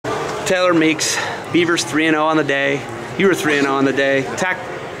Taylor Meeks, Beavs 3-0 on the day. You were 3-0 on the day. Tech,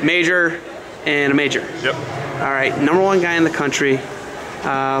 major, and a major. Yep. All right, #1 guy in the country.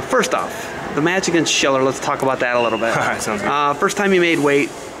 First off, the match against Schiller. Let's talk about that a little bit. Sounds good. First time you made weight.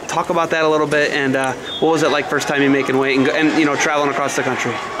 Talk about that a little bit, and what was it like first time you making weight and you know, traveling across the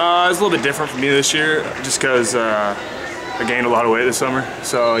country? It was a little bit different for me this year, just because I gained a lot of weight this summer.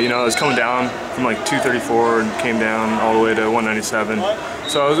 So you know, I was coming down from like 234 and came down all the way to 197.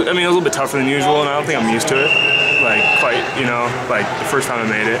 So it was a little bit tougher than usual, and I don't think I'm used to it. Like quite, you know, like the first time I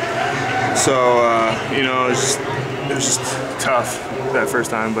made it. So you know, it was just tough that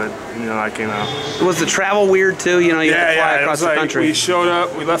first time, but you know, I came out. Was the travel weird too? You know, you had to fly across the country. We showed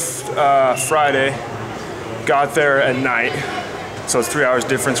up. We left Friday, got there at night. So it's 3 hours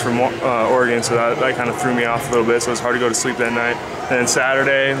difference from Oregon, so that kind of threw me off a little bit. So it was hard to go to sleep that night. And then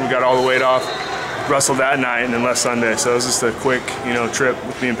Saturday, we got all the weight off, wrestled that night, and then left Sunday. So it was just a quick, you know, trip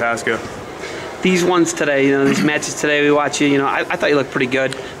with me and Pasco. These ones today, you know, these matches today, we watch you, you know, I thought you looked pretty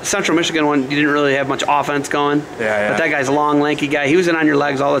good. The Central Michigan one, you didn't really have much offense going. Yeah. But that guy's a long, lanky guy. He was in on your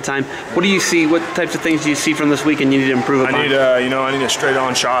legs all the time. What do you see? What types of things do you see from this weekend you need to improve upon? I need, you know, I need a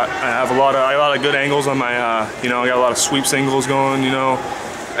straight-on shot. I have a lot of good angles on my, you know, I got a lot of sweep singles going, you know.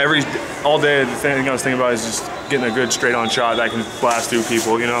 All day, the thing I was thinking about is just getting a good straight-on shot that I can blast through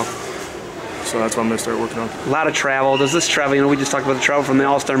people, you know. So that's what I'm going to start working on. A lot of travel. Does this travel, you know, we just talked about the travel from the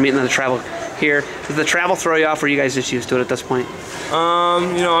All-Star meeting and the travel here. Does the travel throw you off, or are you guys just used to it at this point? You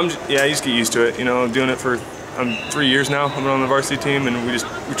know, I just get used to it. You know, doing it for 3 years now. I've been on the varsity team, and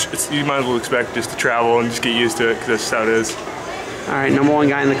you might as well expect just to travel and just get used to it, because that's how it is. All right, #1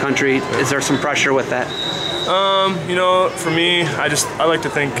 guy in the country. Is there some pressure with that? You know, for me, I like to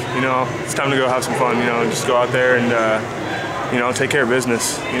think, you know, it's time to go have some fun. You know, just go out there and you know, take care of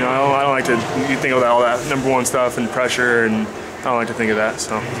business. You know, I don't like to think of all that #1 stuff and pressure, and I don't like to think of that.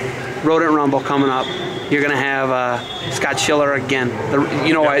 So, Rodent Rumble coming up. You're gonna have Scott Schiller again.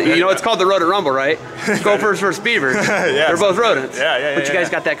 You know it's called the Rodent Rumble, right? Gophers versus Beavers. Yeah, they're both rodents. Yeah. But you guys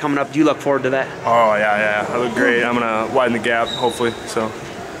got that coming up. Do you look forward to that? Oh yeah. I look great. I'm gonna widen the gap, hopefully. So.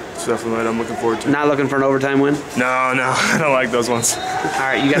 It's definitely what I'm looking forward to. Not looking for an overtime win? No, I don't like those ones. All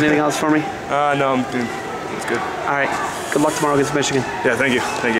right, you got anything else for me? No, I'm good. It's good. All right, good luck tomorrow against Michigan. Yeah, thank you.